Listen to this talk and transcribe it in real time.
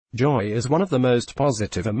Joy is one of the most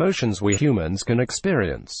positive emotions we humans can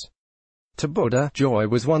experience. To Buddha, joy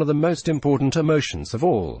was one of the most important emotions of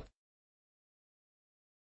all.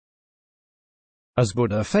 As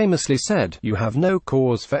Buddha famously said, "You have no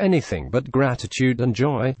cause for anything but gratitude and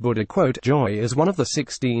joy." Buddha quote, "Joy is one of the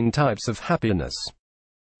 16 types of happiness."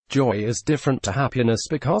 Joy is different to happiness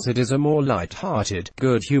because it is a more light-hearted,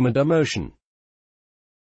 good-humored emotion.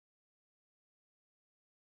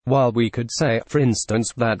 While we could say, for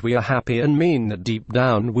instance, that we are happy and mean that deep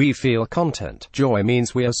down we feel content, joy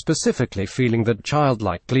means we are specifically feeling that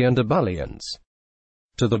childlikely and ebullience.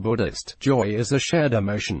 To the Buddhist, joy is a shared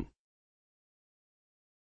emotion.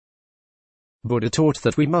 Buddha taught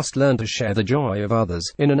that we must learn to share the joy of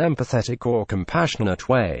others, in an empathetic or compassionate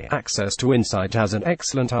way. Access to Insight has an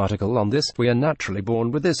excellent article on this. We are naturally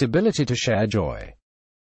born with this ability to share joy.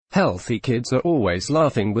 Healthy kids are always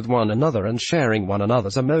laughing with one another and sharing one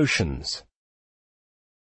another's emotions.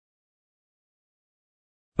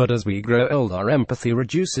 But as we grow old, our empathy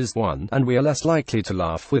reduces and we are less likely to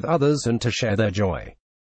laugh with others and to share their joy.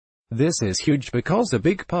 This is huge because a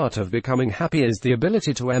big part of becoming happy is the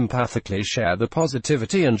ability to empathically share the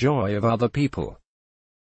positivity and joy of other people.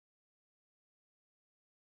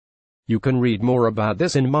 You can read more about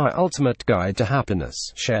this in My Ultimate Guide to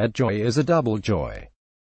Happiness. Shared joy is a double joy.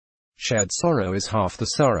 Shared sorrow is half the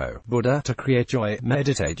sorrow. Buddha. To create joy,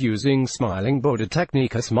 meditate using Smiling Buddha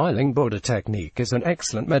Technique. A Smiling Buddha Technique is an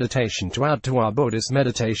excellent meditation to add to our Buddhist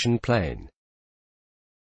meditation plane.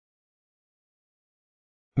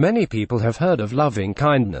 Many people have heard of loving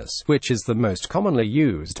kindness, which is the most commonly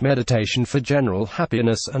used meditation for general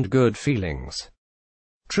happiness and good feelings.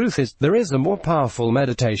 Truth is, there is a more powerful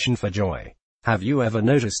meditation for joy. Have you ever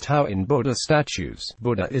noticed how in Buddha statues,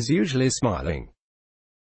 Buddha is usually smiling?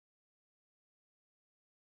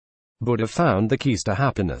 Buddha found the keys to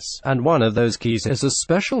happiness, and one of those keys is a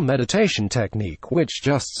special meditation technique which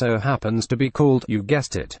just so happens to be called, you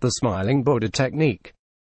guessed it, the Smiling Buddha Technique.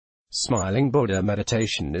 Smiling Buddha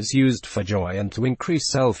meditation is used for joy and to increase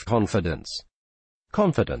self-confidence.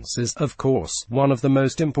 Confidence is, of course, one of the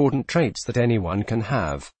most important traits that anyone can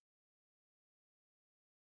have.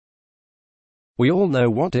 We all know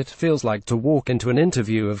what it feels like to walk into an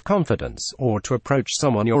interview of confidence, or to approach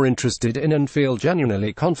someone you're interested in and feel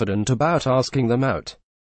genuinely confident about asking them out.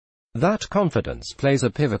 That confidence plays a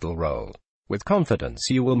pivotal role. With confidence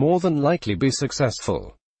you will more than likely be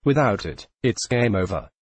successful. Without it, it's game over.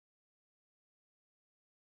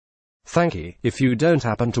 Thank you. If you don't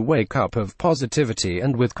happen to wake up of positivity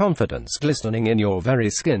and with confidence glistening in your very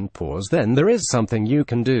skin pores, then there is something you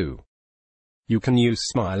can do. You can use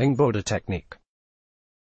Smiling Buddha Technique.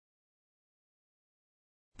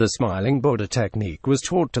 The Smiling Buddha Technique was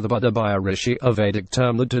taught to the Buddha by a rishi, a Vedic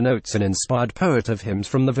term that denotes an inspired poet of hymns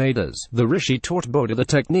from the Vedas. The rishi taught Buddha the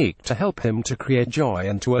technique to help him to create joy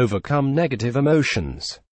and to overcome negative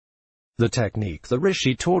emotions. The technique the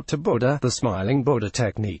rishi taught to Buddha, the Smiling Buddha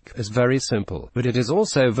Technique, is very simple, but it is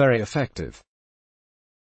also very effective.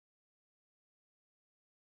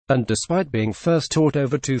 And despite being first taught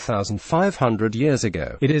over 2,500 years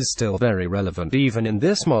ago, it is still very relevant even in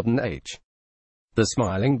this modern age. The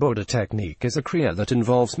Smiling Buddha Technique is a kriya that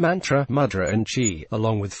involves mantra, mudra and chi,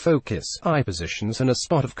 along with focus, eye positions and a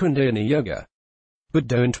spot of Kundalini Yoga. But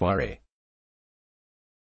don't worry.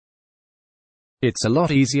 It's a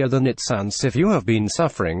lot easier than it sounds if you have been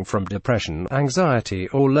suffering from depression, anxiety,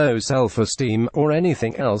 or low self-esteem, or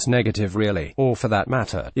anything else negative really, or for that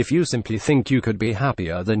matter, if you simply think you could be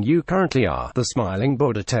happier than you currently are, the Smiling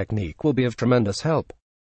Buddha Technique will be of tremendous help.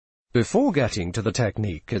 Before getting to the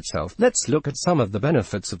technique itself, let's look at some of the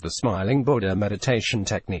benefits of the Smiling Buddha meditation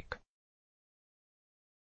technique.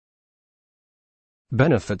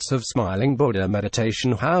 Benefits of Smiling Buddha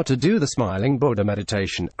meditation. How to do the Smiling Buddha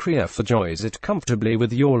meditation kriya for joy. Sit comfortably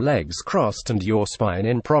with your legs crossed and your spine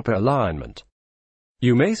in proper alignment.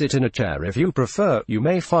 You may sit in a chair if you prefer. You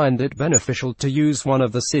may find it beneficial to use one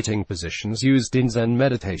of the sitting positions used in Zen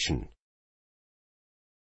meditation.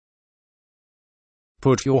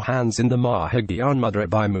 Put your hands in the Mahagyan Mudra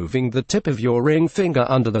by moving the tip of your ring finger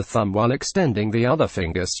under the thumb while extending the other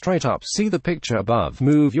finger straight up. See the picture above.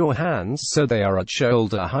 Move your hands so they are at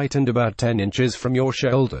shoulder height and about 10 inches from your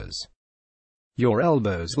shoulders. Your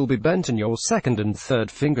elbows will be bent and your second and third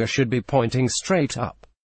finger should be pointing straight up.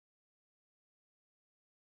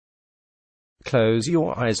 Close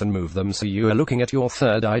your eyes and move them so you are looking at your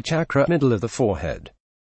third eye chakra, middle of the forehead.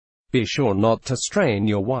 Be sure not to strain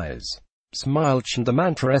your eyes. Smile. Chant the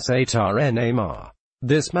mantra Satrnama.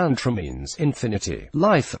 This mantra means infinity,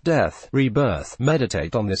 life, death, rebirth.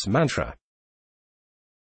 Meditate on this mantra.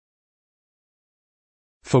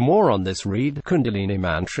 For more on this, read Kundalini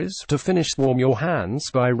Mantras. To finish, warm your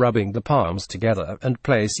hands by rubbing the palms together, and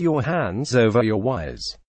place your hands over your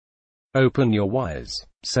eyes. Open your eyes.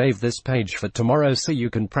 Save this page for tomorrow so you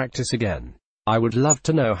can practice again. I would love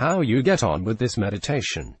to know how you get on with this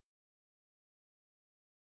meditation.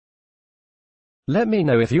 Let me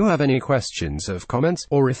know if you have any questions or comments,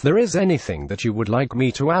 or if there is anything that you would like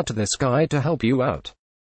me to add to this guide to help you out.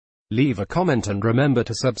 Leave a comment and remember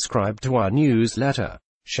to subscribe to our newsletter.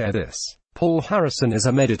 Share this. Paul Harrison is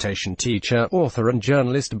a meditation teacher, author and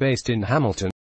journalist based in Hamilton,